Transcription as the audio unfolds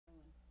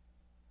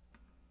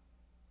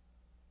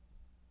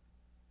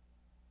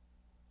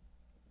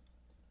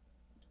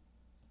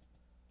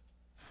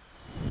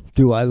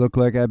Do I look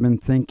like I've been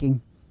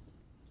thinking?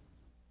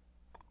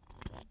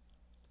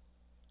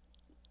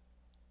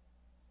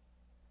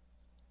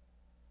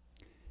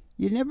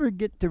 You never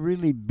get to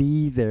really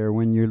be there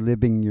when you're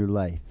living your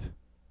life.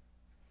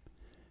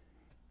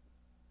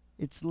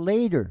 It's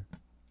later,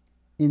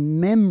 in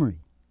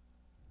memory,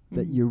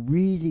 that you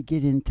really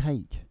get in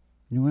tight.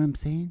 You know what I'm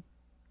saying?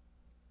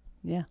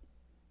 Yeah.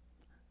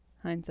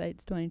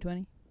 Hindsight's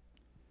 20/20.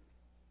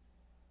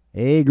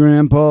 Hey,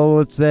 Grandpa,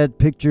 what's that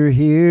picture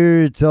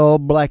here? It's all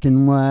black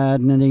and white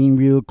and it ain't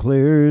real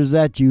clear. Is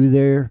that you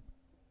there?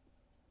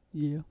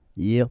 Yeah.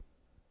 Yeah.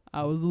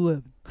 I was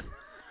 11.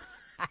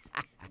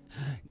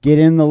 Get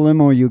in the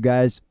limo, you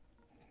guys.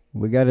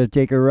 We got to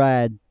take a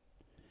ride.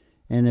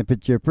 And if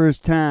it's your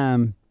first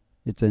time,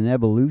 it's an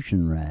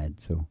evolution ride,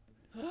 so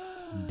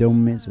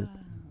don't miss it.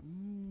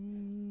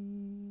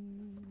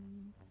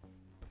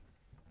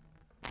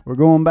 We're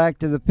going back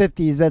to the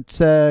 50s. That's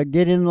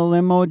Get in the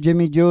Limo.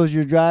 Jimmy Joe's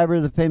your driver,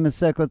 the famous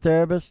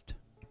psychotherapist.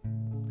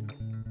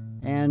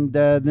 And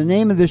the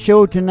name of the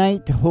show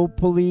tonight,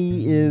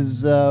 hopefully,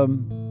 is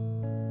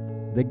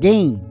The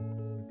Game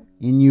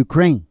in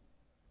Ukraine.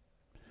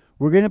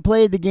 We're going to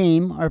play the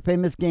game, our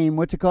famous game.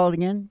 What's it called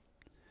again?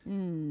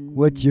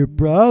 What's your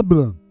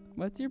problem?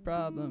 What's your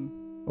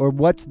problem? Or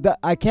what's the...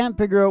 I can't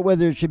figure out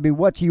whether it should be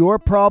what's your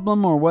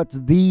problem or what's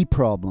the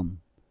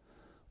problem.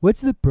 What's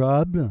the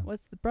problem?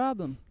 What's the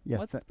problem? Yeah,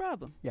 What's the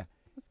problem? Yeah.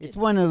 It's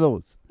one of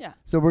those. Yeah.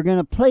 So we're going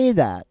to play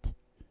that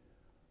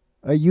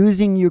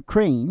using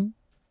Ukraine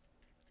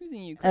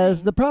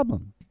as the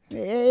problem.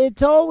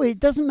 It's always... It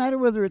doesn't matter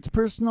whether it's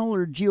personal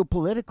or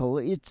geopolitical.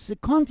 It's a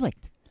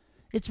conflict.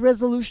 It's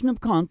resolution of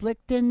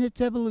conflict, and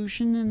it's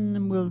evolution,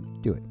 and we'll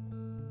do it.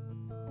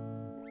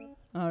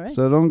 All right.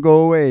 So don't go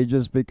away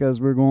just because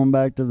we're going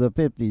back to the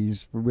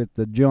 50s with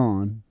the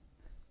John.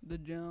 The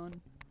John.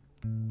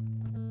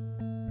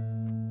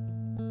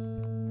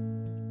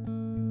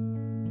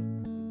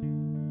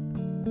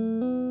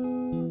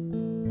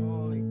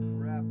 Holy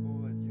crap,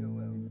 boy,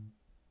 Joel.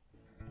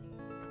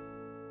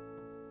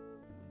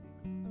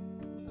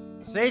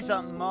 Say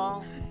something,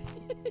 Ma.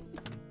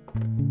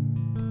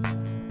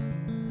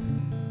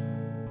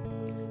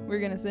 We're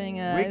going to sing...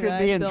 we could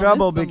be in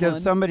trouble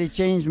because somebody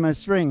changed my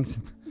strings.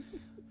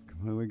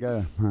 We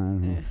got to...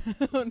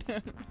 Oh, no.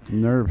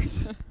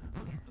 Nervous.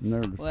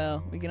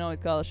 Well, we can always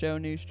call a show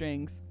New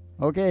Strings.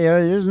 Okay,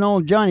 here's an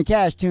old Johnny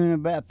Cash tune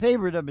about a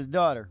favorite of his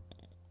daughter,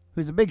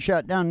 who's a big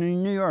shot down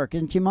in New York,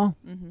 isn't she, Ma?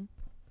 Mm-hmm.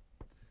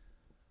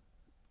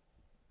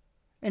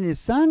 And his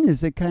son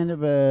is a kind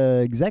of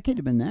a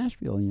executive in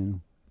Nashville, you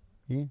know.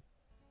 Yeah.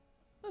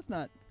 That's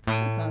not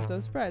so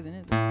surprising,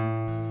 is it?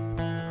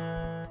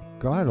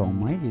 God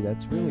almighty,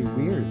 that's really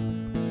weird.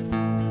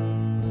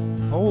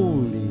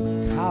 Holy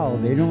cow,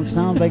 they don't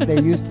sound like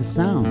they used to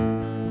sound.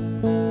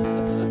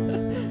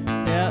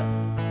 Yeah.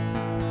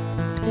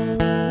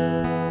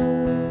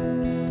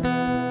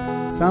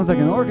 Sounds like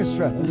an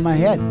orchestra in my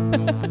head.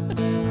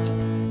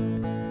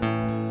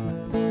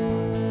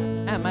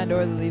 At my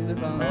door, the leaves are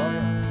falling.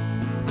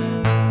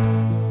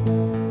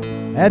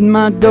 At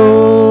my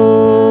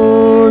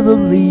door, the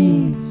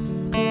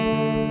leaves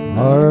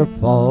are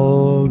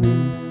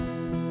falling.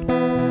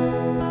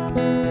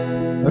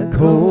 A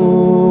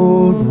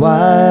cold,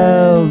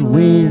 wild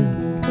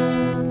wind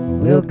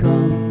will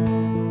come.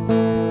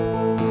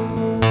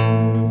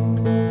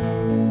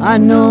 I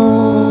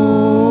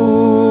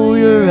know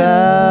you're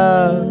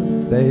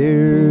out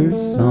there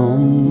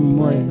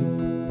somewhere,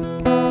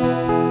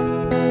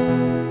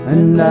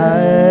 and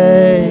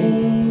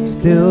I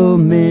still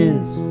miss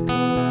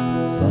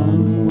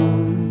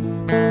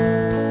someone.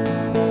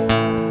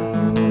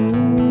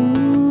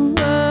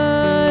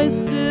 I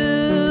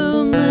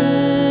still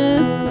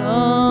miss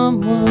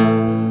someone.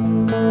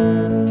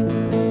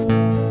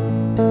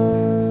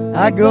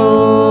 I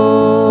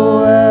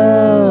go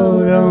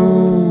out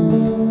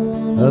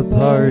on a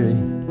party,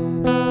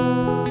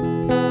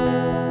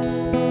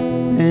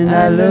 and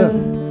I look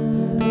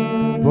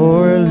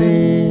for a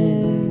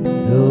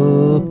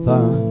little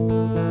fun,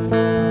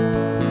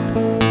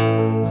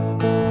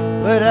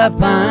 but I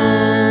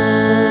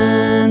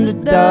find a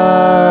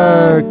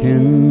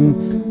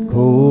darkened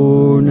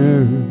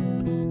corner,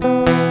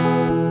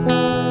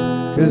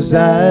 'cause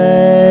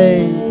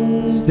I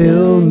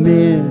still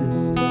miss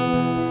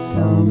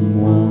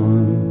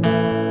someone.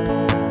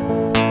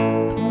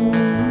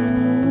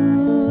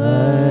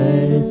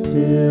 I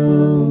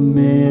still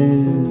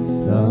miss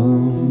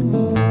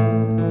someone.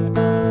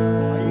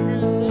 Are you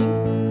gonna sing?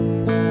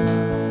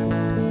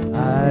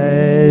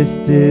 I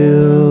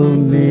still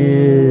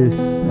miss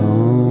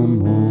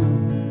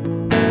someone.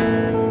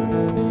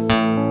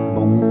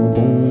 Boom,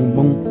 boom,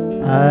 boom.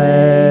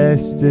 I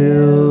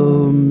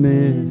still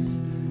miss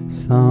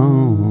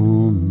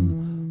someone.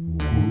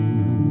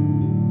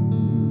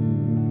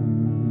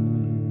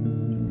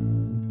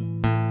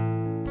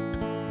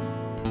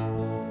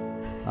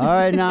 All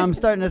right, now I'm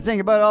starting to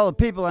think about all the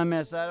people I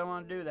miss. I don't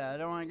want to do that. I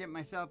don't want to get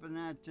myself in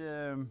that.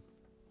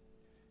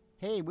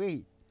 Hey,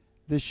 wait.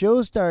 The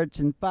show starts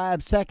in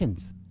 5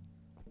 seconds.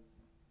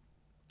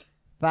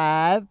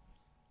 5,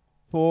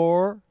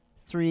 4,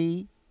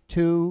 3,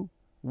 2,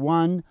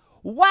 1.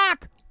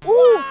 Whack!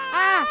 Ooh!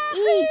 Ah!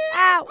 Ee!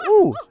 Ah!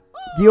 Ooh!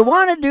 Do you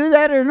want to do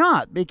that or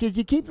not? Because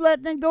you keep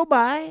letting it go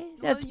by.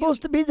 That's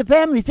supposed to be the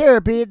family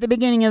therapy at the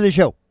beginning of the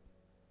show.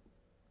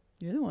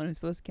 You're the one who's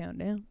supposed to count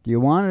down. Do you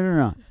want it or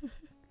not?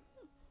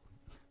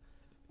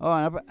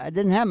 Oh, I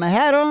didn't have my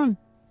hat on.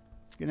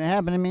 It's going to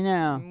happen to me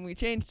now. We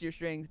changed your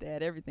strings,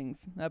 Dad.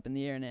 Everything's up in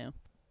the air now.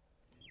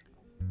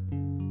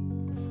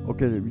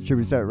 Okay, should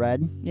we start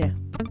riding? Yeah.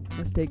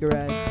 Let's take a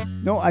ride.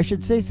 No, I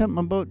should say something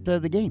about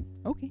the game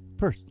Okay.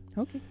 first.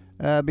 Okay.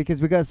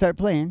 Because we got to start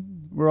playing.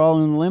 We're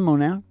all in the limo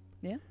now.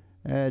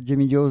 Yeah.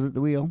 Jimmy Joe's at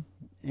the wheel.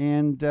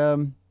 And,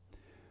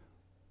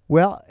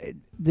 well,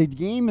 the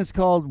game is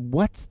called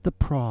What's the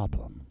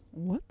Problem?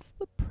 What's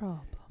the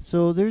problem?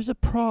 So there's a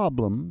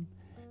problem.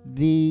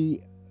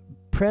 The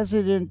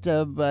president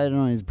of, I don't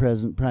know, his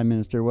president, prime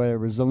minister,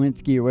 whatever,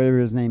 Zelensky or whatever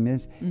his name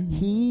is,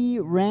 he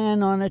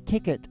ran on a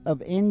ticket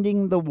of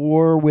ending the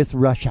war with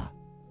Russia.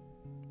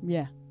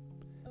 Yeah.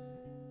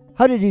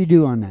 How did he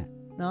do on that?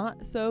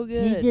 Not so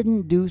good. He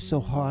didn't do so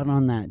hot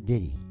on that,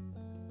 did he?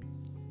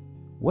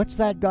 What's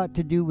that got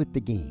to do with the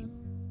game?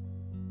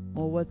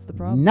 Well, what's the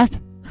problem?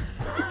 Nothing.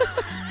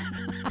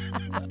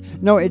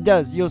 No, it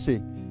does. You'll see.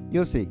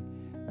 You'll see.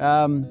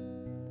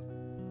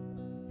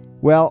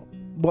 Well,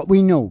 what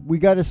we know. We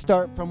got to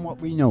start from what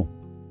we know.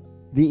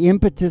 The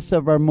impetus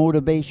of our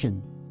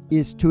motivation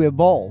is to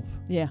evolve.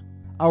 Yeah.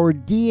 Our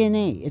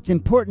DNA. It's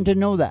important to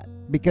know that.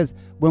 Because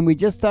when we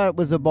just thought it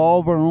was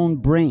evolve our own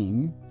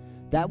brain,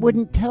 that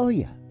wouldn't tell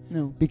you.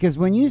 No. Because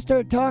when you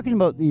start talking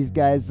about these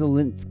guys,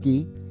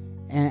 Zelensky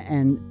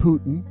and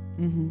Putin,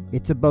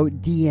 it's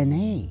about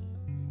DNA.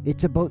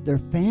 It's about their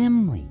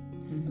family.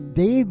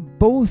 They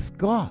both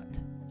got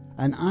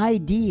an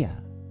idea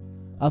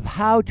of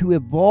how to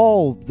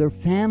evolve their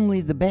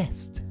family the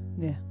best.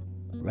 Yeah.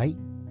 Right?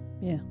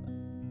 Yeah.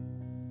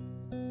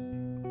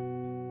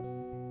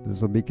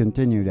 This will be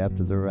continued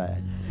after the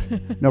ride.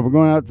 No, we're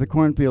going out to the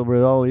cornfield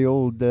with all the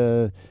old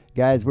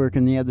guys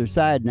working the other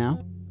side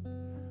now.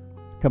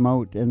 Come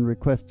out and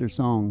request their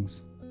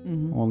songs.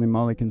 Only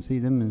Molly can see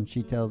them, and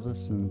she tells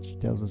us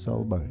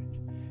all about it.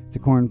 It's a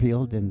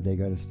cornfield, and they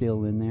got a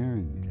still in there,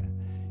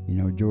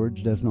 and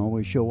George doesn't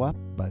always show up,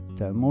 but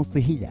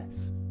mostly he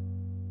does.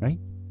 Right?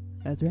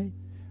 That's right.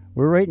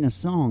 We're writing a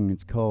song.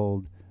 It's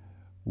called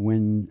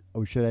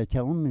should I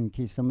tell them in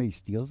case somebody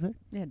steals it?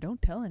 Yeah,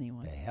 don't tell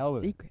anyone. The hell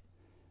with it. Secret.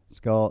 It's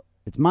called,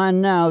 it's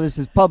mine now. This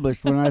is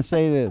published when I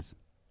say this.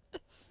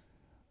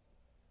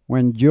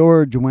 When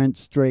George went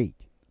straight.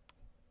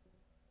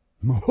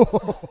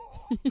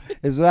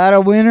 Is that a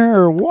winner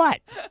or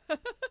what?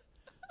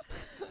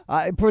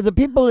 For the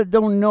people that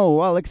don't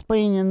know, I'll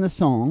explain in the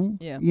song.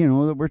 Yeah.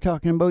 That we're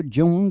talking about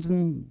Jones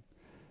and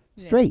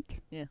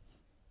straight. Yeah.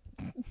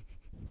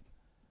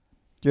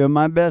 You're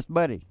my best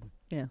buddy.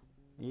 Yeah.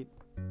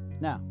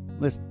 Now,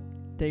 listen.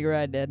 Take a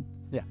ride, Dad.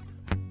 Yeah.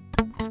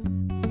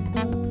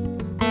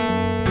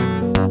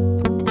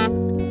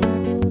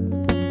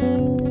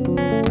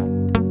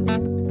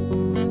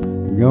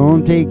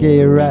 Gonna take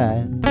a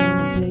ride.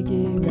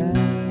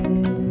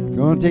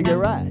 Gonna take a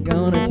ride.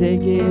 Gonna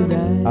take a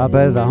ride. Up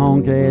as a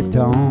honky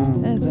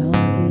tonk. As a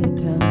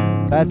honky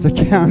tonk. That's the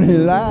county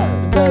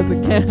line. That's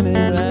the county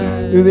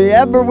line. Through the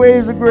upper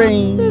waves of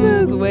grain. Through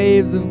those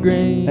waves of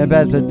grain. And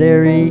past the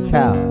dairy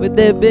cow. With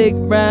their big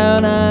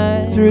brown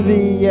eyes. Through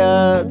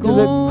the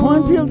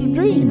cornfield of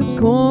dreams.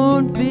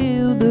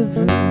 Cornfield of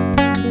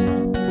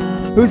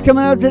dreams. Who's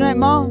coming out tonight,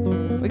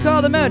 Mom? We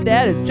called him out,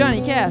 Dad. It's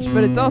Johnny Cash,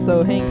 but it's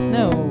also Hank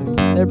Snow.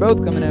 They're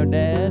both coming out,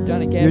 Dad.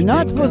 Johnny Cash. You're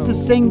not supposed to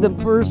sing the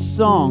first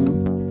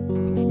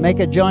song, make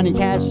a Johnny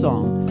Cash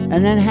song,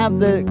 and then have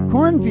the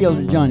cornfield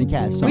of Johnny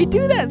Cash song. We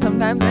do that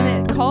sometimes, and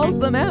it calls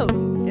them out.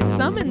 It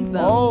summons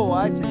them. Oh,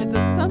 I see. It's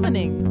a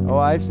summoning. Oh,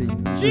 I see.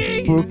 It's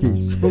spooky.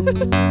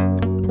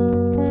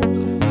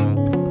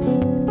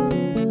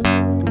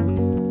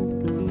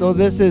 So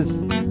this is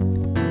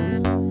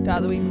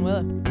Todd the Weeping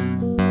Willow.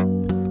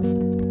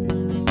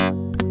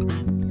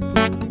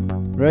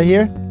 right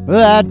here.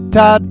 Well, I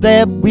taught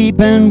that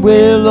weeping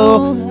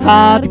willow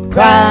how to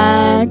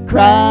cry,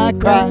 cry,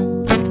 cry.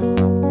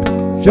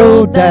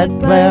 Showed that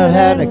cloud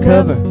had a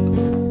cover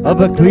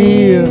of a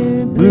clear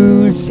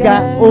blue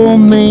sky. Oh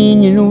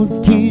man,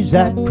 the tears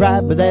I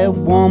cried by that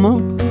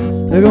woman,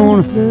 they're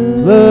gonna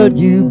flood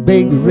you,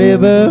 big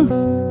river.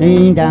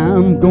 And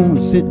I'm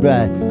gonna sit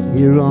right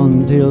here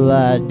until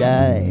I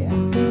die.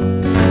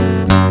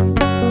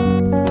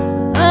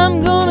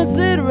 I'm gonna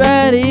sit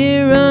right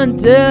here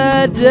until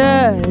I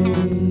die.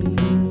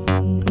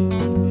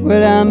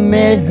 Well, I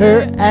met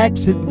her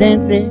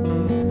accidentally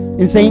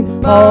in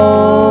St.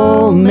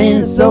 Paul,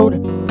 Minnesota.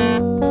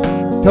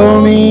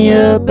 Tore me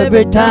up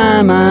every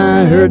time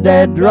I heard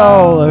that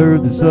drawl. I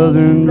heard the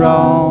southern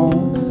drawl.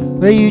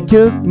 Well, you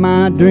took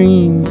my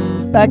dream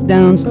back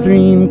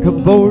downstream,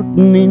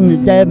 cavorting in the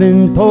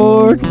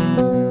Davenport.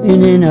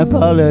 And then I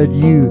followed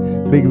you,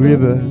 big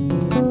river,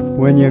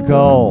 when you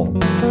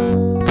called.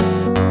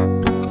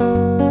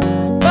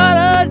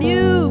 Followed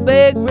you,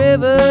 big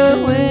river,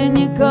 when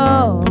you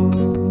called.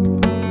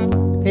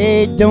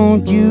 Hey,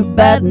 don't you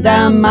batten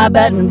down my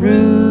Baton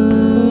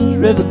Rouge,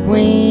 River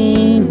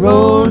Queen,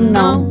 rolling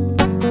on.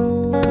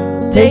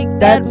 Take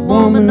that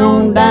woman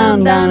on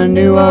down to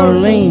New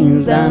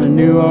Orleans, down to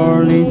New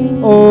Orleans.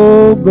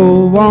 Oh,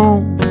 go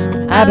on,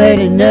 I've had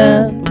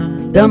enough.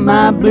 Dump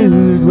my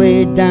blues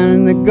way down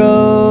in the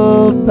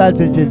Gulf. I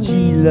said that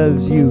she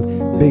loves you,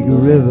 big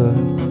river,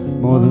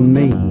 more than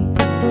me.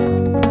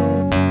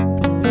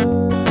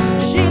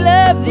 She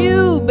loves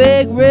you,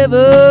 big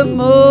river,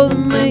 more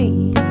than me.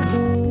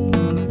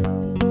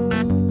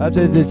 I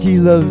said that she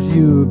loves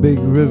you, big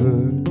river,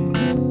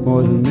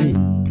 more than me.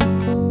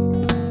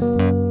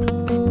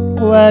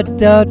 Oh, I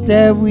taught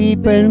that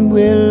weeping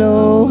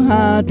willow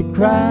how to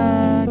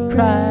cry,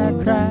 cry,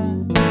 cry.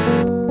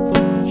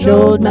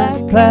 Showed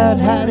that cloud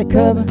had a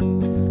cover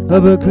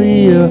of a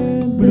clear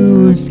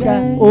blue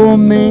sky. Oh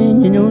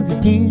man, you know the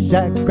tears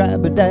I cry,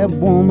 but that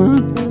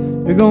woman,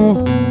 they're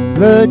gonna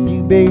flood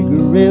you, big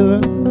river.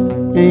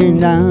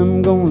 And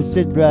I'm gonna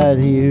sit right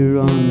here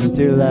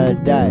until I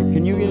die.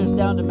 Can you get us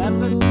down to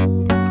Memphis?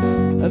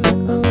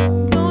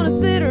 I'm gonna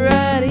sit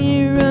right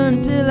here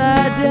until I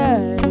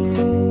die.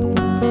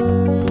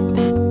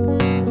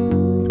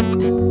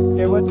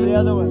 Okay, what's the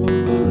other one?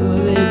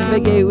 Oh, it's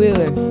Big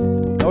 8-wheeler.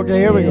 Okay,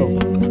 here we go.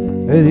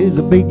 It is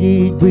a big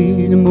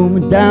 8-wheeler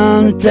moving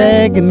down the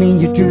track. It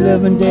means your true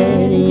loving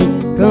daddy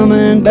ain't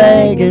coming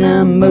back, and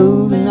I'm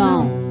moving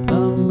on.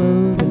 I'm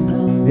moving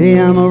on.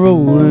 Yeah, I'm a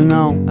rolling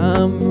on.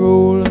 I'm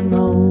rolling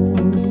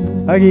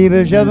on. I keep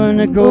a shoveling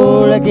the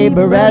coal, I keep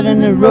a riding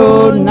the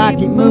road, and I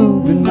keep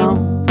moving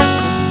on.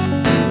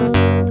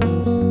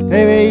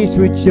 Hey,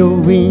 switch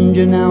your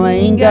engine, now I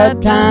ain't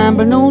got time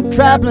for no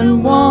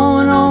traveling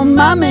woman on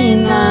my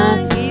main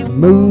line. Keep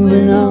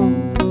moving on.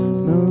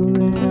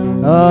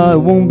 Oh, it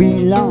won't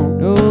be long.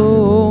 No, it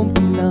won't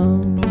be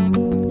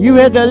long. You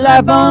had the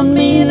life on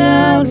me,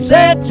 now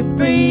set you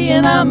free,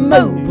 and I'm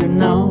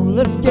moving on.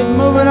 Let's get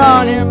moving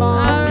on here,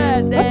 Mom. All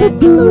right, Dad.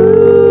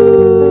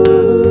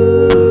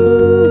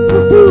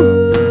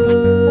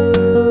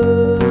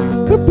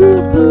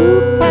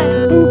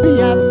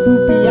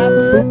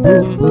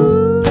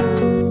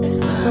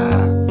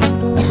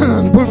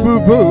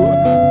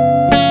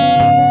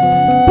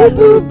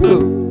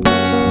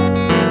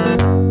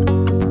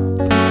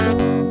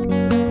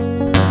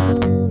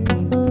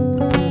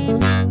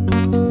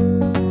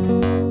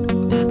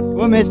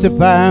 Well, Mr.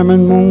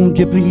 Fireman, won't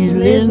you please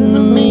listen to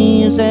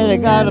me? I said I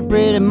got a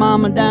pretty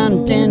mama down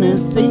in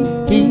Tennessee.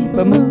 Keep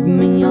a moving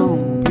me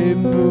on. Keep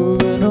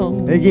moving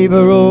on. They keep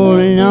a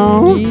rolling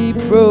on. Keep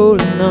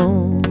rolling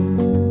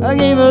on. I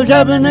keep a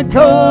shoveling the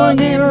coal,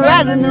 keep a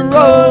riding the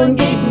road, and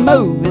keep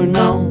moving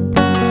on.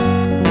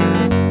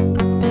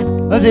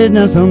 I said,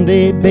 now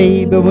someday,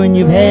 baby, when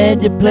you've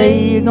had your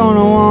play, you're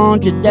gonna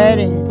want your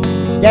daddy.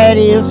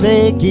 Daddy'll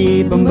say,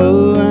 keep a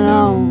moving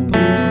on.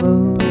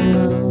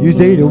 You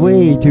stayed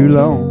way too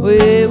long.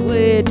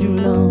 Way too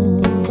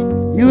long.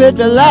 You hit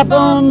the life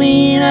on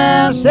me, and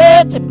I'll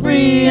set you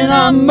free, and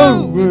I'm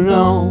moving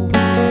on.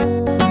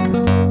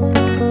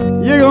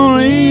 You're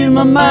gonna ease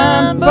my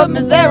mind, put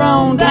me there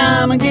on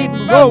time, and keep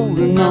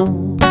rolling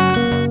on.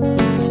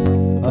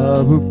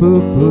 Whoop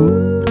whoop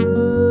whoop.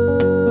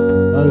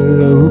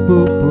 Whoop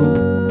whoop whoop.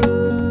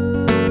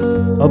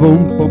 Boom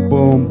boom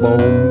boom boom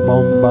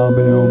boom bam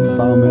bam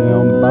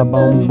bam bam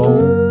bam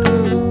boom.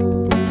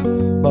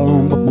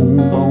 Boom boom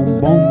boom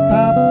boom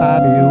pa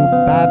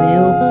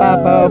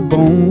pa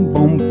boom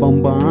boom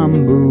boom boom. I'm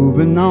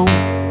moving on.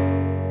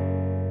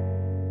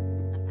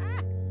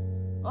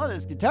 Oh,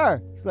 this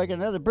guitar! It's like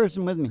another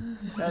person with me.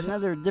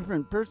 Another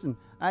different person.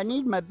 I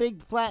need my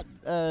big flat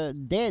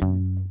dead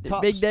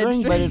top big dead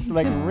string, but string. it's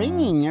like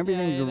ringing.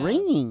 Everything's Yeah, I know.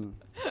 ringing.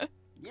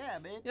 Yeah,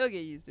 babe. You'll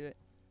get used to it.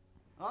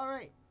 All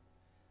right.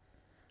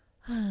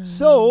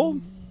 So,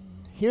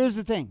 here's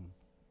the thing.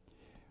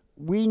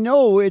 We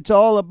know it's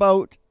all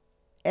about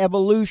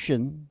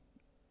evolution,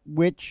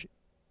 which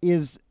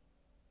is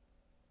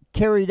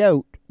carried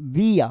out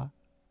via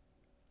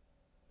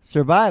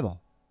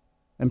survival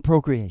and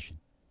procreation.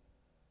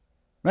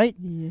 Right?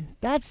 Yes.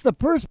 That's the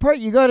first part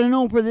you got to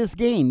know for this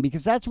game,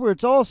 because that's where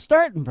it's all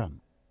starting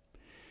from.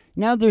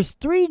 Now, there's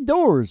 3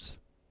 doors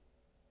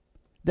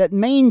that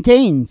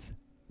maintains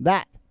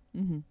that.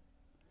 Mm-hmm.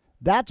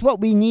 That's what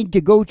we need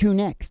to go to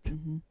next.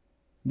 Mm-hmm.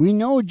 We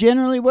know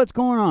generally what's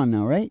going on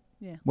now, right?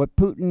 Yeah. What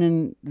Putin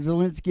and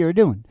Zelensky are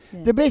doing.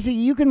 Yeah. They're basically,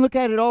 you can look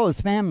at it all as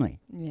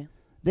family. Yeah.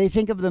 They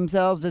think of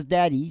themselves as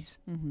daddies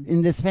Mm-hmm.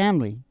 in this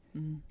family,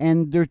 Mm-hmm.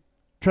 and they're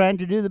trying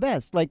to do the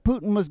best. Like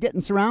Putin was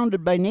getting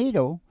surrounded by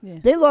NATO. Yeah.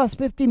 They lost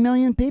 50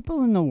 million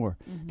people in the war.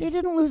 Mm-hmm. They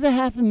didn't lose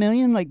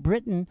 500,000 like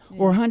Britain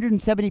or Yeah.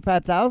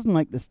 175,000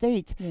 like the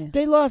States. Yeah.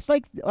 They lost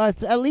like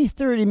at least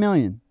 30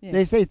 million. Yeah.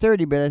 They say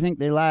 30, but I think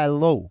they lie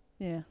low.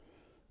 Yeah.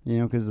 You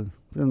know, because it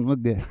doesn't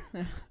look good.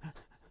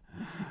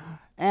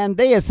 And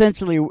they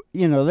essentially,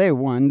 you know, they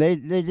won. They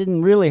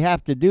didn't really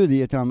have to do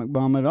the atomic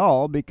bomb at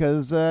all,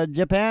 because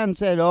Japan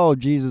said, oh,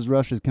 Jesus,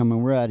 Russia's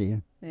coming. We're out of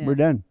here. Yeah. We're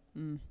done.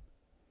 Mm.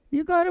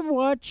 You got to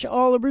watch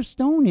Oliver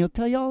Stone. He'll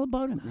tell you all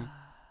about it, man.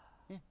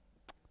 Yeah.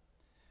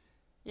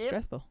 Yep.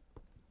 Stressful.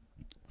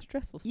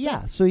 stressful stuff.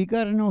 Yeah, so you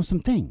got to know some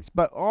things.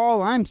 But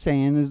all I'm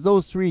saying is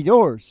those 3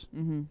 doors.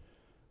 Mm-hmm.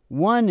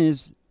 One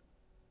is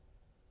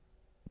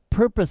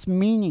purpose,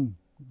 meaning,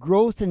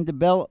 growth and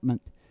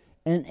development,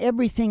 and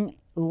everything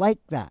like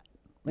that.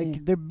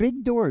 Like they're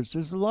big doors.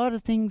 There's a lot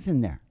of things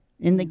in there.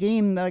 In the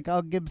game, like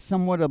I'll give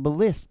somewhat of a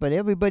list, but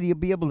everybody will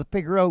be able to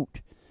figure out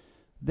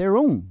their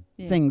own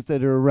things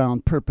that are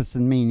around purpose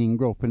and meaning,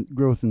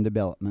 growth and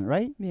development,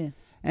 right? Yeah.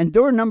 And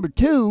door number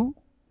 2,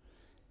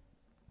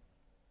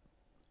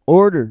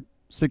 order,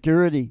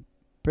 security,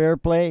 fair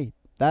play,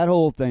 that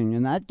whole thing.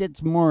 And that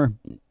gets more,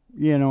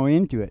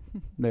 into it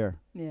there.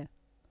 Yeah.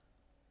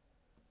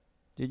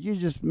 Did you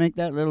just make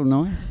that little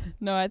noise?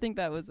 No, I think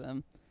that was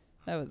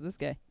this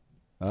guy.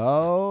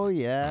 Oh,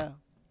 yeah.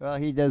 Well,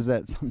 he does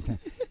that sometimes.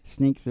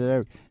 Sneaks it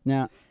out.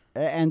 Now,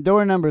 and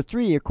door number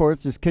 3, of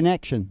course, is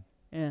connection.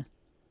 Yeah.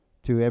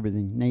 To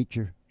everything,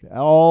 nature,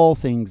 all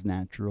things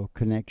natural,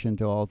 connection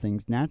to all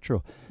things natural.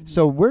 Mm-hmm.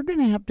 So we're going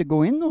to have to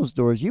go in those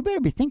doors. You better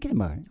be thinking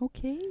about it.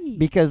 Okay.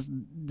 Because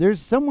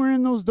there's somewhere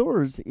in those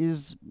doors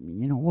is,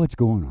 what's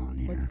going on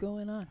here. What's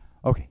going on?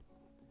 Okay.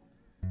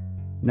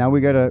 Now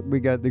we got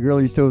the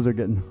girlies' toes are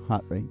getting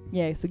hot, right?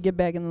 Yeah, so get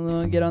back in the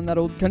limo and get on that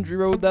old country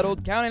road, that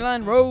old county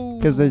line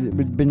road. Because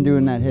we've been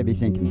doing that heavy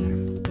thinking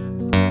there.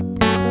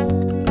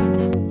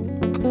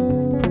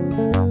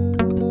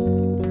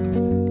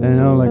 And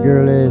all the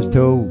girlies'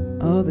 toe.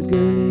 All the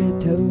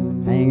girlies' toe.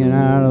 Hanging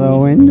out of the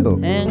window.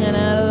 Hanging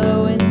out of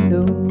the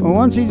window. Well,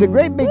 one sees a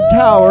great big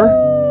tower.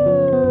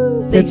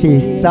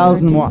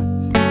 50,000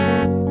 watts.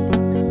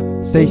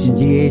 Station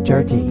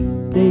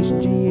GHRT.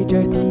 Station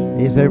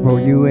GHRT. Is there for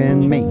you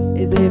and me.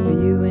 Is there for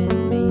you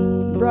and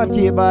me. Brought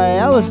to you by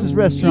Alice's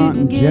Restaurant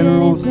and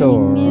General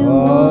Store.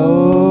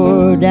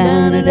 Oh,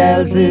 down at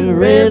Alice's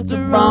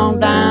Restaurant.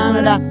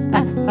 Down at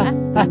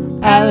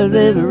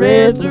Alice's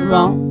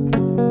Restaurant.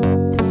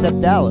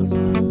 Except Alice.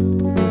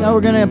 Now we're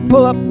going to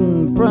pull up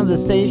in front of the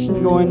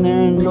station, go in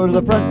there and go to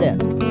the front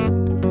desk.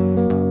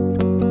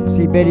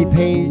 See Betty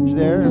Page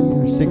there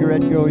in her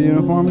cigarette girl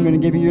uniform. I'm going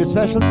to give you your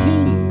special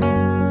tea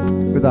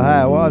with a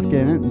ayahuasca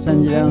in it and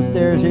send you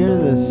downstairs here to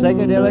the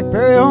psychedelic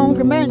Prairie Home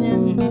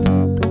Companion.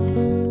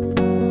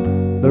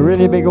 The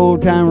really big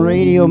old time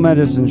radio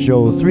medicine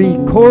show,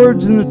 3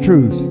 Chords and the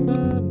Truth.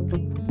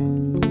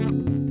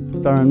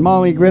 Starring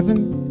Molly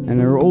Griffin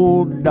and her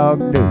old dog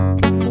Duke.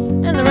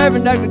 And the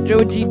Reverend Dr.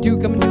 Joe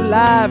G2 coming to you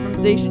live from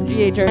Station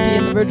GHRT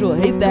in the virtual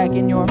haystack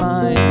in your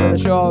mind, where the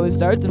show always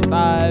starts in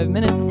 5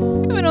 minutes.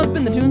 If we don't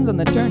spin the tunes on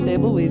the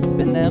turntable, we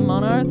spin them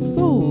on our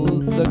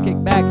souls. So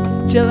kick back,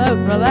 chill out,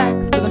 and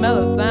relax to the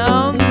mellow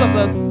sounds of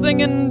the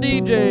singing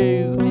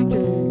DJs.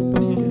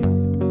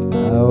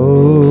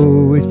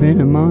 Oh, we spin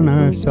them on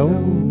our soul.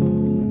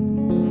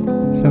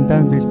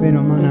 Sometimes we spin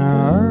them on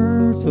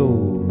our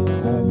soul.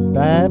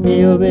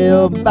 Ba-bio,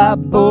 bill,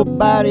 ba-bo,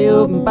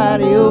 ba-dio,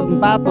 ba-dio,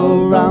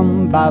 ba-bo,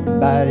 rum,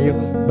 ba-ba-dio,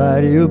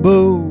 ba-dio,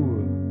 boo.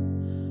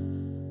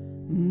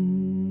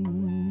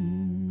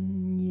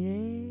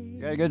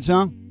 Yeah. Got a good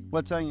song?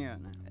 What song you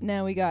got now?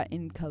 Now we got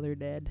In Color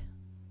Dead.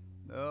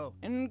 Oh.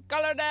 In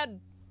Color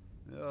Dead.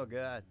 Oh,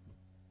 God.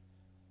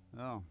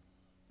 Oh.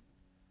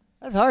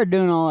 That's hard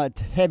doing all that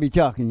heavy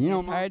talking, you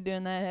know. It's hard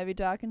doing that heavy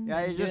talking.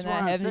 Yeah, you just doing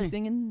that want to heavy sing.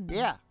 singing.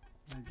 Yeah.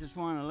 I just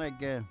want to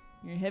like. You're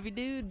a heavy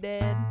dude,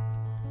 Dad.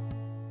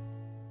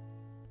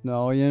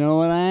 No, you know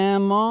what I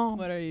am, Mom?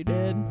 What are you,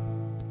 Dad?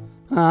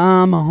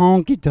 I'm a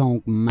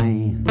honky-tonk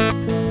man.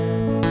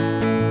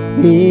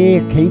 Yeah,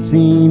 can't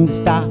seem to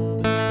stop.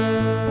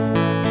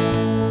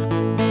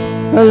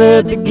 I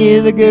love to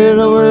give the girl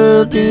the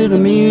world to the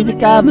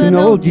music I've been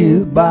old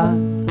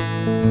jukebox.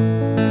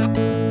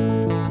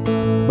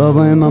 But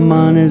when my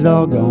money's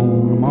all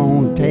gone, I'm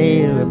on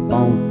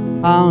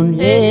telephone. On,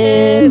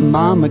 yeah,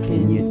 Mama,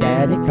 can your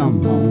daddy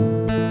come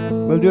home?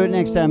 We'll do it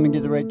next time and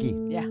get the right key.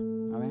 Yeah.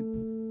 All right.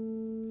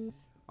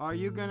 Are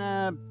you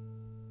gonna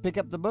pick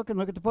up the book and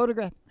look at the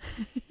photograph?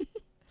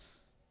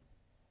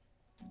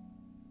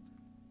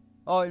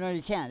 Oh, no,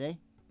 you can't, eh?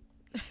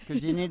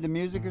 Because you need the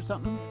music or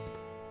something?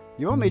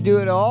 You want me to do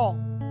it all?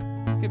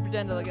 Could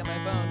pretend to look at my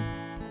phone.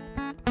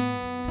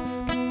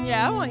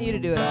 Yeah, I want you to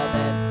do it all,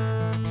 Dad.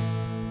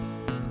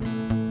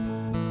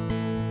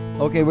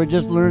 Okay, we're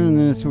just learning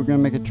this. We're going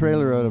to make a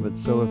trailer out of it.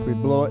 So if we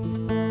blow it,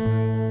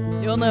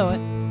 You'll know it.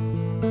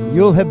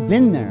 you'll have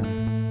been there.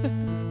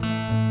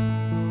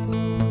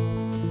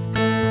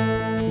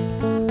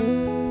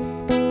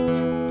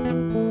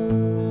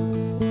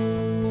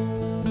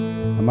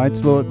 I might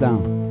slow it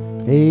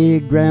down. Hey,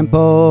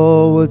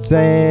 Grandpa, what's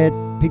that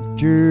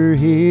picture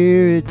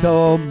here? It's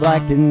all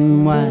black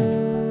and white.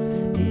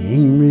 It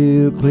ain't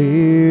real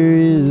clear.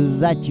 Is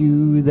that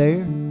you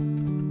there?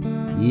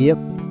 Yep.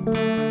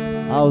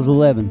 I was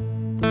 11.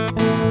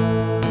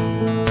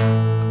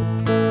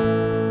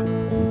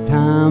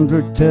 Times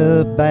were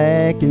tough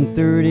back in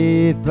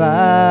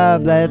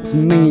 35. That's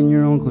me and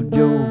your Uncle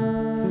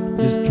Joe,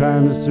 just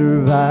trying to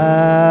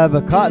survive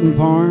a cotton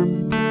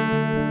farm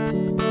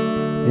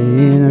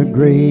in a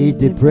Great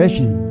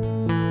Depression.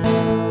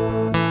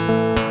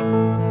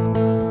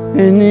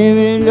 And if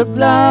it looked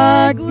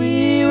like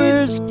we were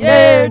were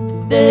scared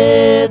to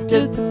death,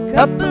 just a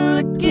couple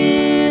of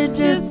kids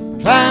just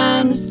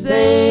trying to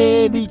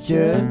save each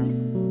other.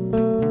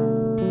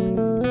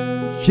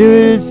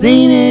 Should have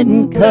seen it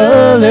in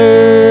color.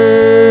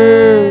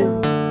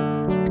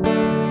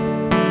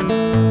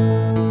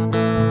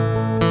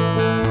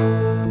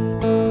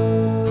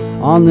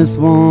 On this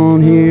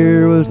one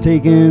here was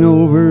taken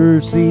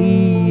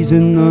overseas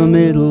in the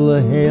middle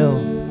of hell,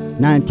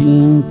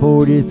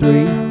 1943.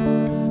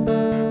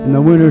 In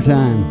the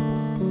wintertime,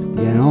 you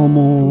can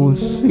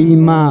almost see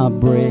my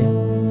breath.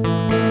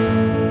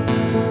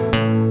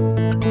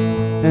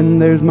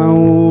 And there's my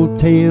old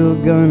tail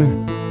gunner,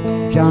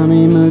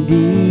 Johnny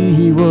McGee.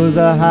 He was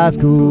a high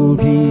school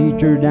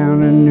teacher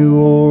down in New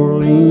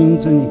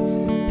Orleans,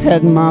 and he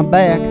had my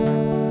back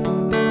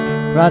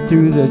right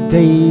through the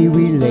day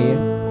we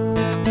left.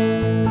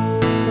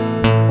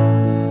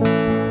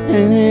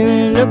 And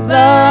it looks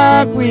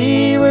like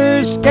we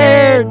were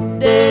scared to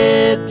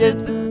death,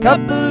 just a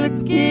couple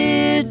of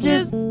kids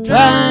just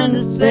trying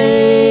to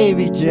save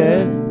each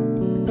other.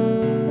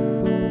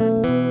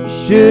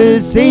 Should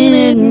have seen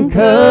it in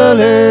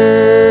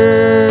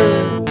color.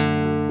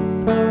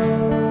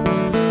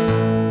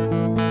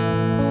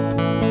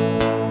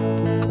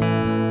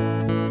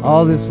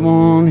 Oh, this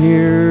one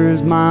here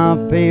is my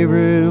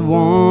favorite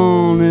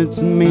one.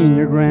 It's me and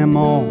your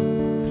grandma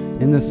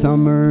in the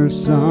summer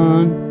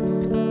sun,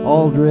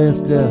 all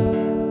dressed up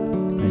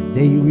the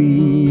day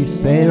we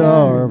said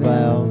our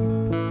vows.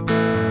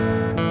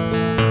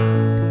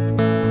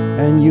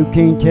 And you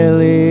can't tell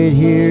it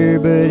here,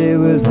 but it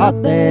was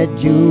hot that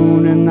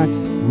June, and the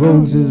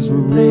roses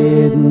were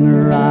red and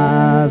her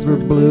eyes were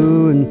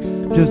blue,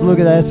 and just look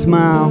at that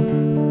smile.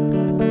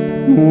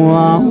 Oh,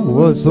 I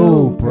was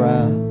so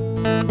proud.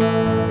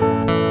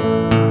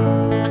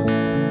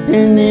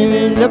 And if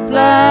it looks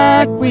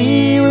like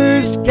we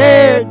were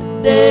scared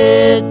to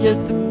death,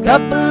 just a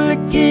couple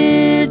of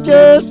kids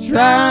just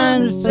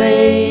trying to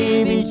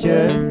save each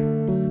other,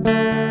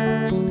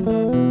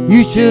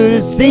 you should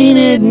have seen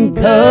it in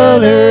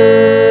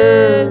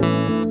color.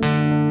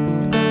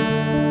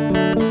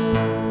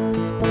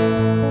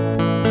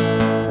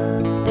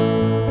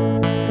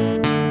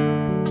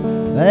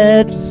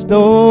 That's the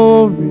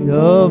story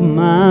of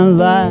my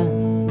life.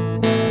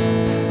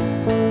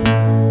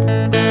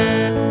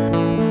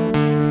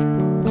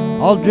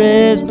 All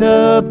dressed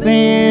up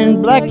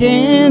in black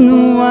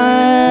and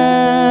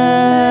white.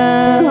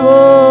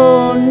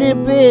 Oh,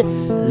 nippy,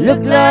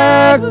 looked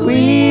like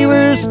we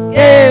were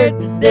scared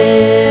to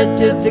death,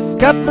 just a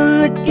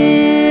couple of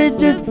kids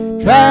just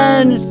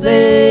trying to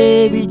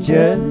save each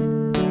other.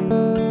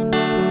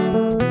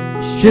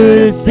 Should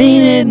have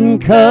seen it in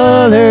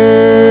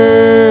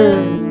color.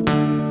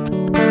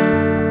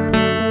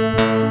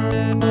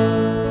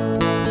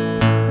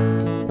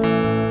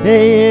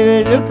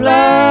 Hey, it looked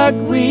like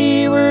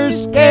we were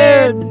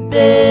scared to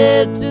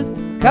death, just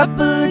a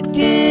couple of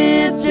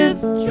kids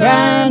just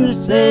trying to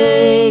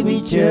save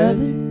each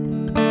other.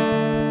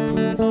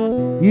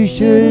 You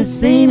should have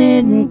seen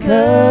it in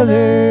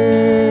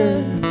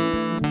color.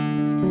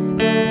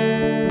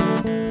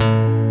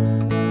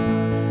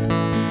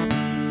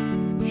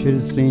 Should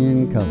have seen it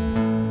in color.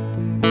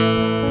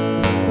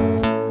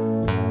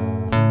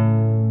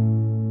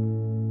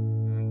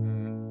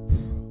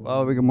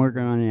 Well, we can work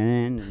on the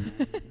end.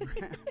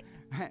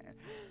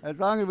 As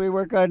long as we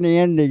work on the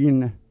ending in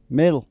the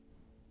middle.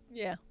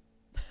 Yeah.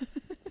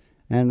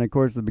 And of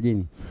course the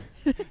beginning.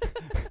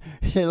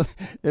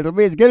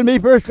 It's gonna be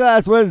first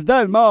class when it's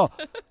done, Ma.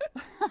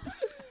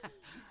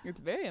 It's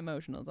a very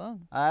emotional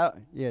song. Yeah,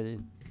 it is.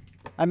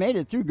 I made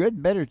it through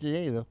good, better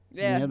today though.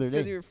 Yeah, than the other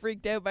because day. you were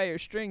freaked out by your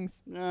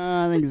strings. No,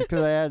 I think it's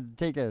because I had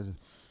to take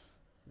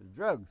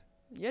drugs.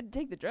 You had to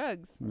take the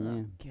drugs. Yeah.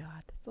 Oh,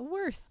 God, that's the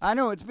worst. I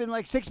know, it's been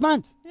like 6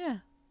 months. Yeah.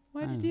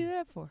 Why'd you do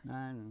that for?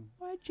 I know.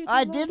 Why'd you do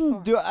I that didn't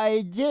for? do.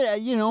 I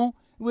did. You know,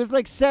 it was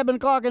like 7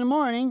 o'clock in the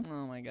morning.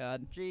 Oh, my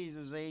God.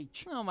 Jesus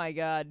H. Oh, my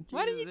God.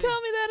 Why didn't you Jesus.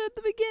 tell me that at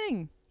the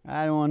beginning?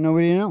 I don't want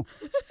nobody to know.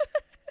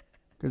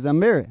 Because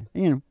I'm very,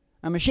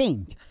 I'm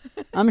ashamed.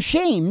 I'm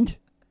ashamed.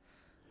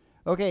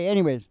 Okay,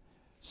 anyways.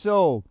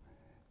 So,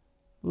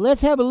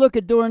 let's have a look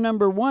at door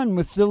number 1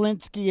 with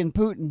Zelensky and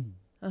Putin.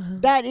 Uh-huh.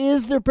 That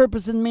is their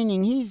purpose and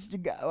meaning. He's,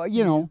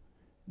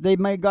 they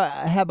might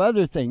have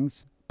other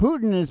things.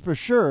 Putin is for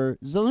sure.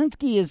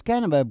 Zelensky is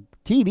kind of a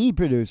TV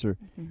producer.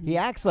 Mm-hmm. He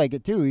acts like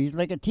it too. He's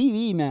like a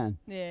TV man.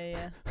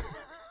 Yeah.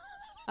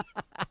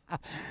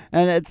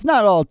 And it's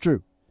not all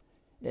true.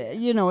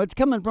 It's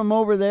coming from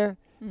over there.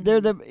 Mm-hmm.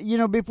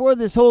 They're before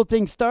this whole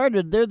thing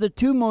started, they're the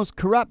 2 most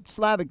corrupt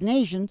Slavic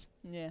nations.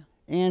 Yeah.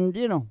 And,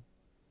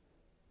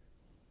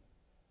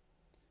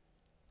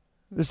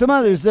 there's some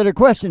others that are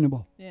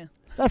questionable. Yeah.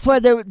 That's why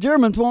the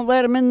Germans won't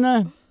let them in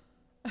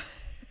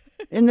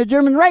the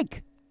German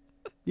Reich.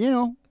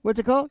 What's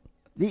it called?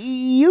 The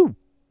EU.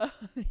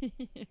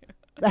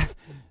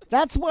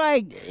 That's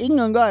why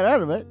England got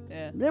out of it.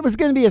 Yeah. There was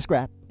going to be a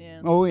scrap.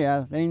 Yeah. Oh,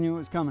 yeah, they knew it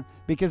was coming.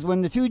 Because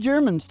when the 2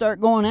 Germans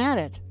start going at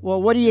it,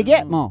 well, what do you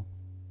get, Mo?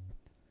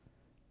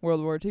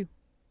 World War II.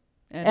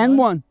 And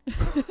one.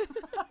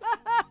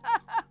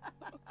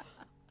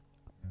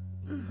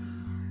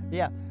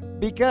 Yeah,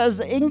 because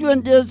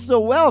England does so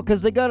well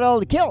because they got all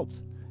the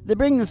Celts. They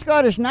bring the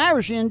Scottish and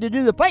Irish in to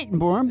do the fighting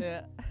for them.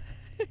 Yeah.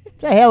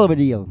 It's a hell of a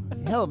deal.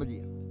 Hell of a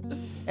deal.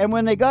 And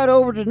when they got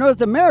over to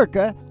North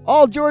America,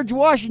 all George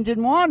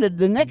Washington wanted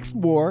the next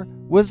war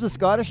was the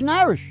Scottish and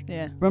Irish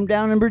Yeah. from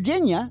down in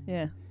Virginia.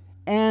 Yeah.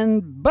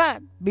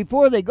 But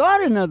before they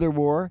got another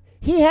war,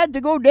 he had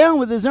to go down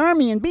with his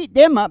army and beat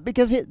them up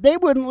because they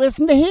wouldn't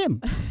listen to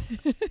him.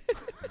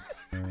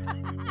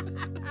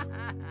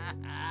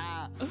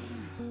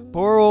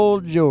 Poor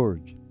old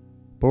George.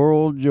 Poor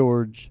old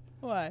George.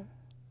 Why?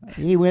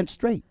 He went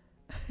straight.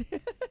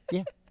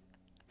 Yeah.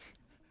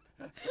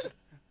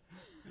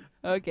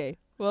 Okay.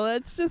 Well,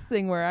 let's just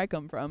sing where I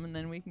come from, and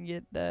then we can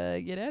get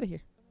out of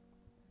here.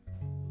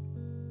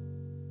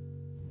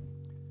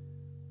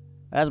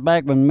 That's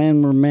back when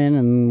men were men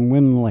and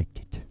women liked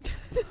it.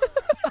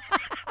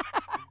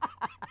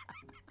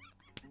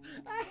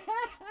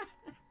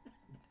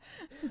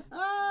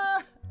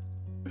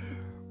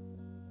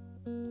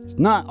 It's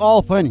not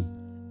all funny.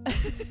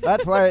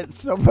 That's why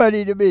it's so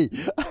funny to me.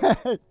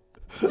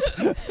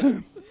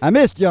 I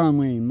miss John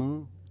Wayne,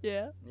 Mom.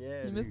 Yeah.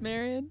 Yeah. You miss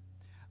Marion?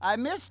 I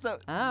miss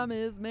I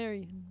miss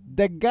Marion.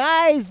 the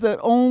guys that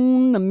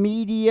own the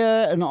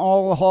media and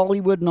all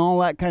Hollywood and all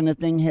that kind of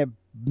thing have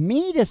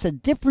made us a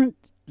different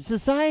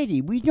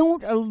society. We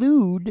don't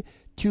allude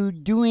to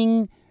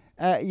doing,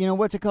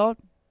 what's it called?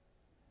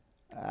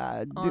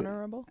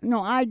 Honorable?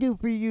 No, I do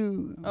for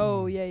you.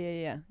 Oh,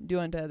 yeah. Do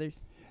unto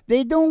others.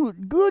 They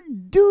don't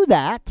do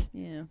that.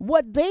 Yeah.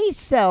 What they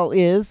sell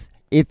is,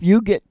 if you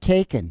get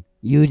taken,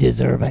 you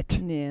deserve it.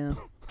 Yeah.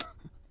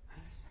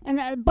 And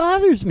that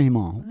bothers me,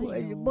 Mom. I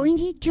know. We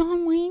need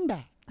John Wayne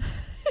back.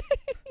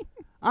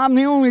 I'm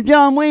the only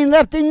John Wayne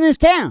left in this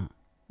town.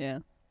 Yeah.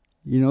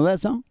 You know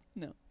that song?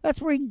 No. That's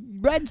where he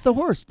rides the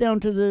horse down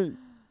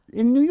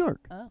in New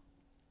York. Oh.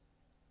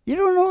 You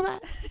don't know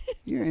that?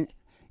 You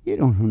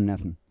don't know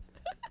nothing.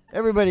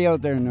 Everybody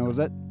out there knows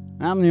it.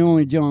 I'm the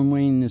only John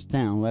Wayne in this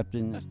town, left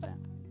in this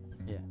town.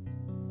 Yeah.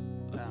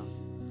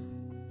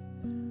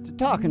 It's a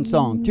talking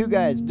song. Two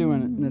guys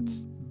doing it, and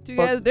it's Two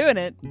guys doing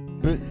it.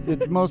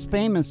 the most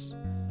famous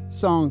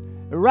song.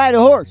 Ride a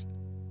horse.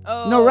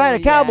 Oh, No, ride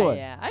a cowboy.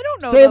 Yeah. I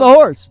don't know. Save a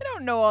horse. I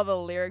don't know all the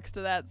lyrics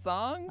to that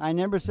song. I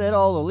never said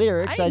all the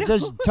lyrics. I I know.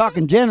 just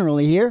talking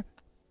generally here.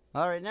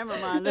 All right, never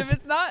mind. If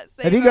it's not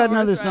Save Have you a got Horse,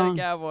 another Ride a song?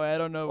 Cowboy, I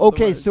don't know.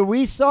 Okay, the words. so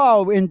we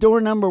saw in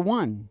door number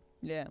 1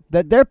 Yeah.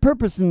 that their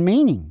purpose and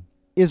meaning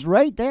is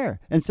right there.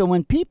 And so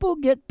when people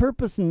get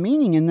purpose and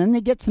meaning and then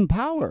they get some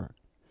power,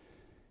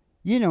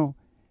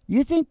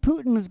 you think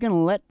Putin was going to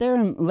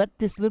let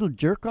this little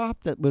jerk off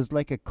that was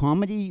like a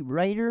comedy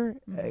writer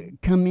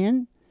come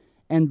in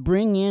and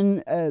bring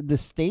in the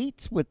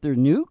states with their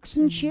nukes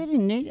and shit?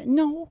 And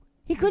no,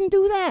 he couldn't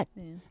do that.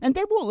 Yeah. And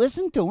they won't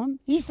listen to him.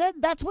 He said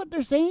that's what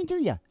they're saying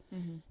to you.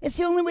 Mm-hmm. It's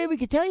the only way we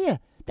could tell you.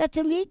 That's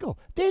illegal.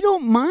 They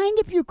don't mind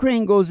if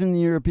Ukraine goes in the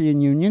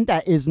European Union.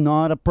 That is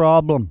not a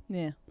problem.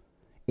 Yeah.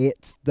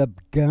 It's the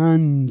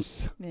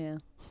guns. Yeah.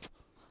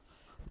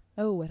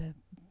 Oh, what a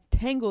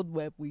tangled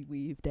web we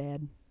weave,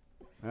 Dad.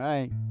 All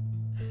right.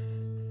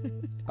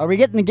 Are we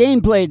getting the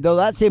game played, though?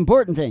 That's the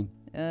important thing.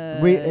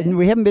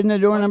 We haven't been to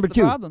door What's number the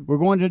 2. problem? We're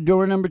going to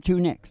door number 2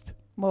 next.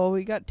 Well,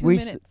 we got 2 We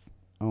minutes.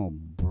 Oh,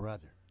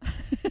 brother.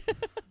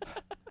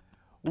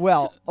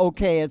 Well,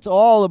 okay, it's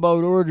all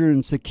about order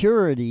and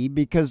security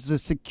because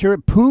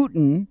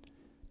Putin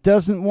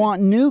doesn't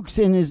want nukes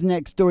in his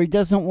next door. He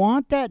doesn't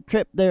want that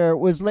trip there. It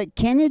was like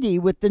Kennedy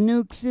with the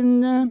nukes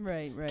in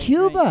Right.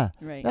 Cuba.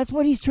 Right. That's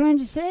what he's trying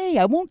to say.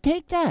 I won't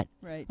take that.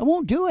 Right. I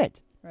won't do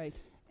it. Right.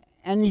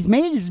 And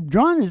he's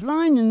drawn his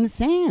line in the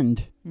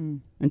sand.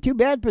 Mm. And too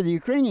bad for the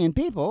Ukrainian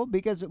people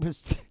because it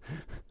was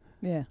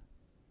Yeah.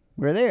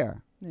 where they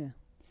are. Yeah.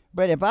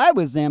 But if I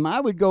was them, I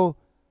would go,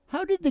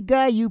 how did the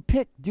guy you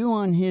picked do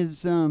on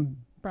his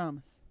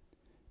Promise.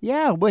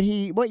 yeah, what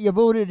you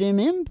voted him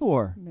in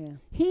for? Yeah.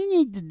 He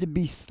needed to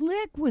be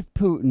slick with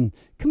Putin.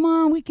 Come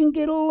on, we can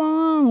get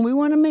along. We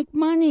want to make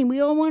money. We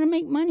all want to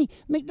make money.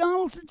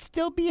 McDonald's would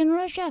still be in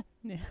Russia.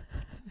 Yeah.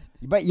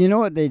 But you know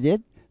what they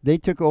did? They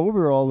took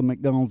over all the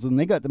McDonald's and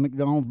they got the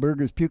McDonald's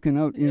burgers puking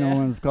out, Yeah.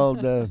 and it's called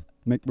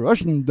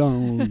McRussian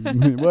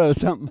Donald. Well,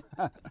 something.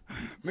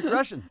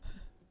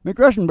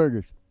 McRussian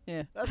burgers.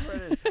 Yeah. That's what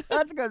it is.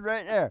 That's good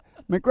right there.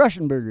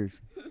 McRussian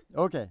burgers.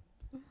 Okay.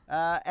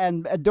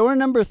 And door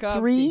number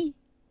Kofsky.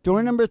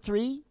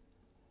 3,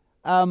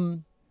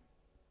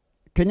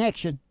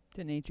 connection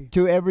To nature.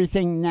 to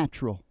everything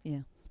natural. Yeah.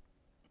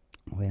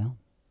 Well,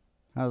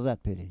 how's that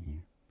fit in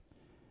here?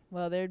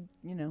 Well, they're,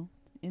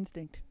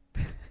 instinct.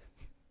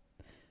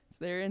 It's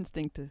their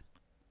instinct to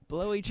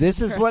blow each other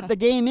This is what up. the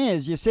game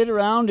is. You sit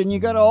around and you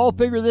got to all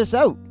figure this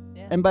out.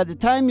 Yeah. And by the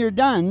time you're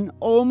done,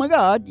 oh my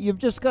God, you've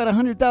just got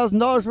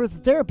 $100,000 worth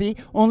of therapy.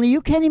 Only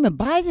you can't even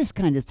buy this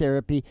kind of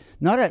therapy.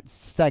 Not at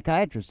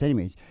psychiatrists,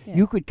 anyways. Yeah.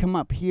 You could come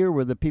up here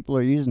where the people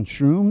are using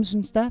shrooms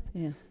and stuff.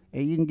 Yeah.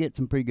 And you can get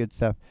some pretty good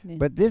stuff. Yeah.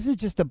 But this is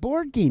just a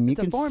board game. You It's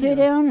a can formula.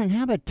 sit down and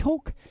have a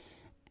toke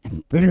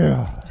and figure it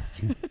out.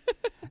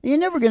 You're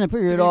never going to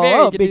figure To it be all fair, you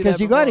out could do because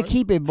that you got to before.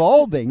 keep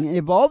evolving.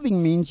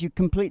 Evolving means you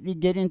completely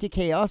get into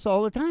chaos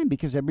all the time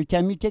because every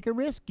time you take a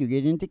risk, you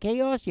get into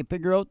chaos. You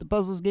figure out the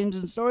puzzles, games,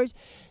 and stories.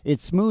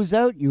 It smooths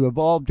out. You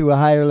evolve to a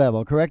higher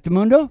level. Correct,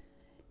 Mundo?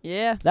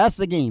 Yeah. That's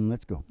the game.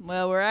 Let's go.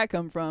 Well, where I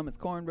come from, it's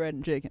cornbread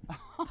and chicken.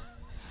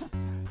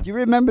 Do you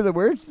remember the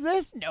words to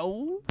this?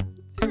 No.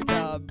 It's your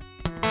job.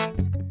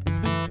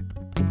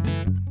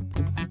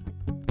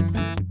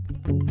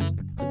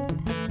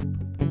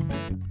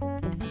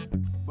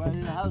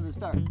 How's it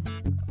start?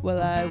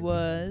 Well, I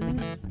was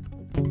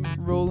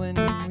rolling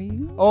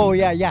wheels. Oh,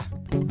 yeah.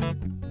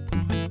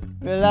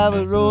 Well, I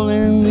was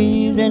rolling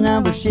wheels and I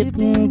was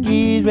shifting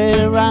keys right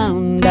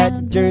around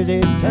that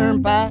Jersey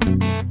Turnpike.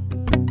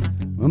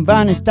 When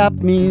Bonnie stopped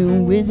me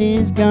with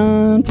his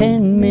gun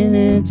 10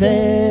 minutes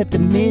after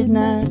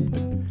midnight.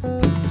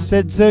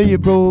 Said, sir, you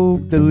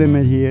broke the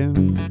limit here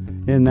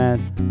in that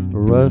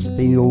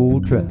rusty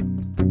old truck.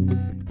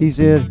 He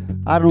said,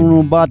 I don't know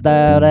about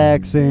that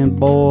accent,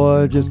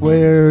 boy, just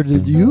where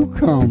did you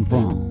come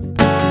from?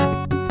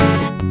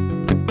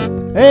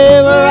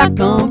 Hey, where I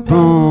come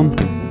from,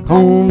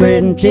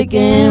 cornbread and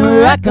chicken,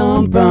 where I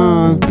come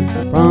from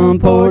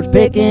porch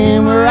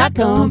picking, where I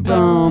come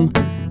from,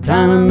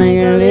 trying to make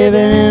a living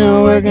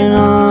and working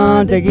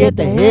on to get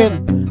to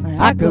heaven,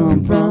 where I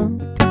come from.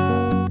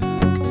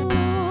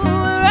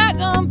 Where I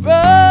come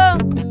from,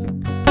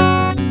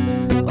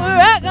 where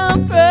I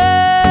come from,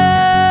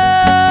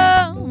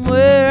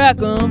 where I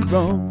come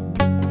from.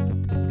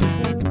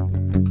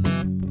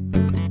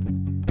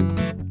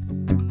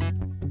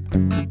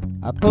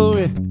 I pull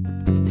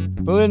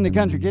in the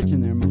country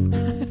kitchen there, Mom.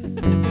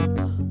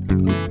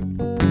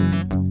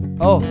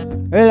 Oh,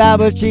 well, I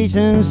was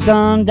chasing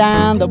sun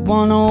down the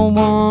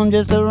 101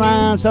 just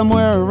around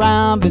somewhere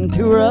around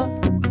Ventura.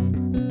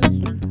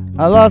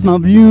 I lost my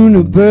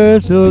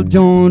universal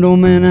joint, oh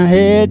man, I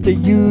had to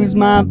use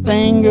my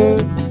finger.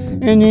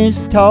 And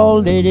this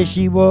tall lady,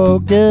 she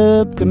walked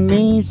up to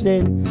me and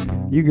said,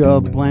 you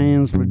got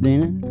plans for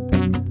dinner?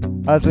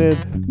 I said,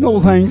 no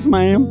thanks,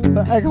 ma'am.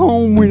 Back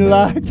home we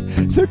like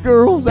the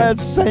girls that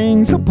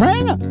sing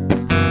soprano.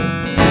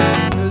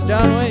 It was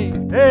John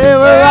Wayne. Hey,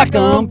 where I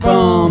come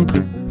from,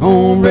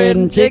 cornbread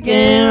and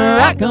chicken, where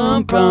I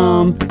come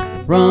from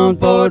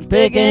porch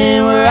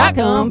picking, where I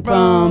come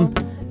from,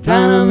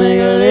 trying to make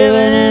a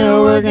living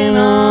and working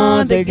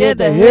on to get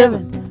to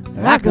heaven,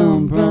 where I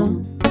come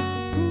from.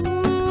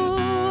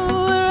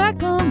 Where I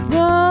come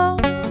from,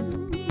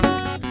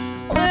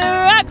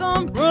 where I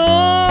come from,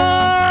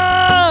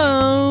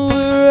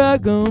 where I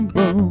come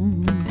from.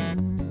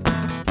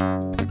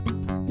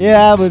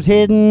 Yeah, I was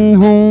heading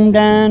home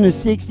down to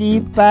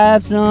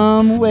 65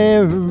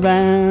 somewhere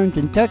around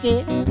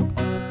Kentucky.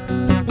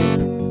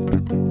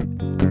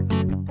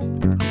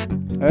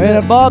 And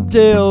a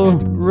bobtail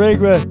rig,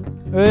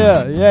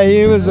 yeah,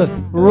 he was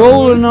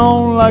rolling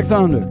on like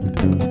thunder.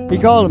 He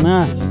called him,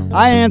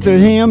 I answered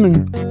him,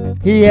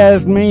 and he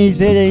asked me, he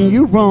said, ain't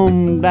you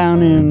from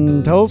down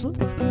in Tulsa?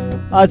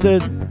 I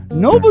said,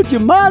 no, but you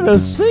might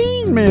have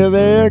seen me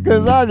there,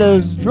 'cause I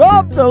just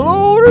dropped a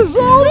load of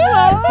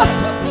soda.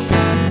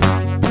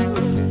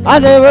 I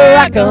said, where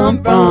I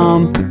come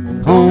from,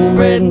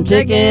 cornbread and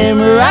chicken,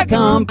 where I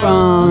come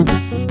from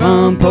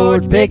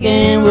porch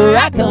picking, where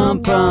I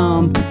come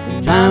from,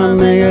 trying to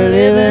make a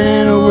living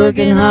and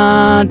working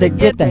hard to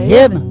get to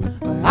heaven,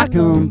 where I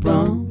come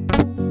from,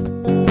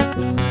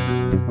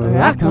 where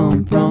I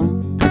come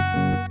from,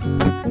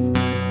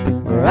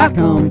 where I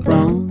come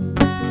from,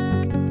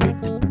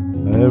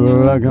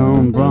 where I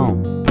come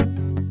from.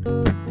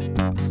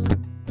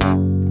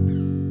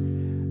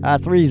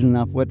 Three's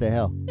enough. What the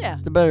hell? Yeah.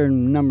 It's a better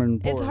number than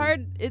 4. It's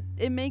hard.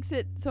 It makes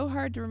it so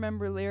hard to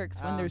remember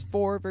lyrics when there's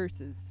 4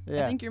 verses.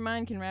 Yeah. I think your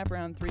mind can wrap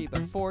around 3,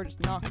 but 4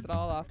 just knocks it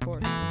all off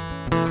course.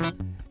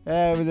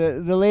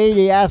 The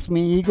lady asked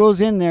me, he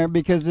goes in there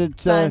because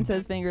it's... Sign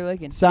says finger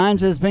licking. Sign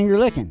says finger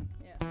licking.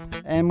 Yeah.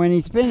 And when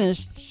he's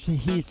finished,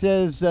 he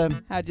says...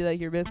 How'd you like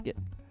your biscuit?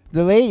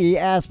 The lady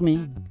asked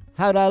me,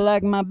 how'd I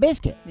like my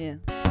biscuit? Yeah.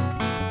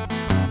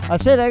 I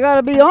said, I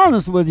gotta be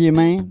honest with you,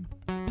 man.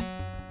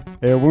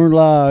 It weren't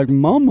like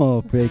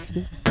Mama fixed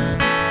it.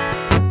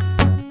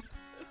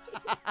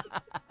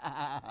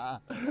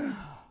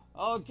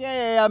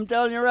 Okay, I'm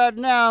telling you right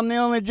now, I'm the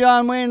only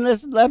John Wayne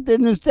left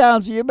in this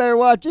town, so you better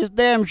watch this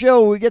damn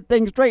show. We get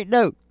things straightened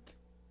out.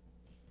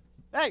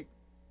 Hey!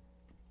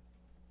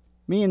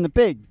 Me and the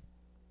pig.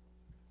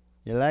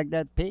 You like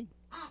that pig?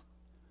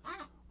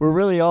 We're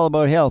really all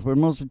about health. We're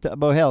mostly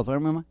about health,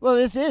 aren't we? Well,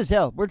 this is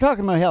health. We're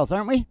talking about health,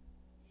 aren't we?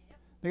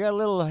 We got a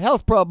little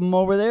health problem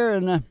over there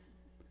in the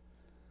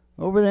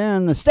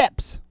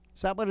steppes.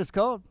 Is that what it's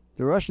called?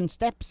 The Russian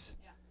steppes?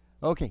 Yeah.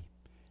 Okay.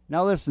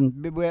 Now listen,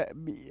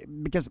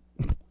 because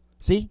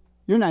see,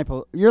 your knife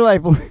will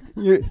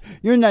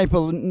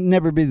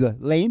never be the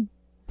lame.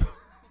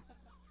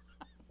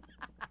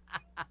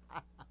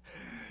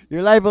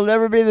 Your life will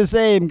never be the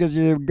same because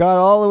you've got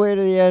all the way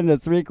to the end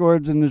of 3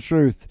 chords and the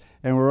truth,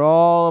 and we're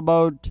all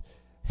about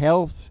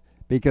health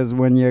Because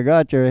when you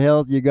got your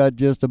health, you got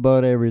just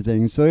about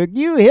everything. So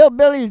you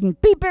hillbillies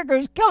and pea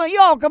pickers, you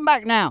all come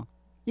back now.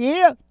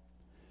 Yeah?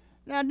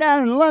 Now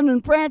down in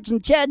London, France,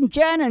 and Chad and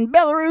China, and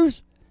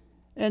Belarus,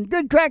 and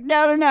good crack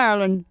down in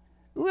Ireland.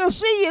 We'll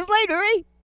see you later, eh?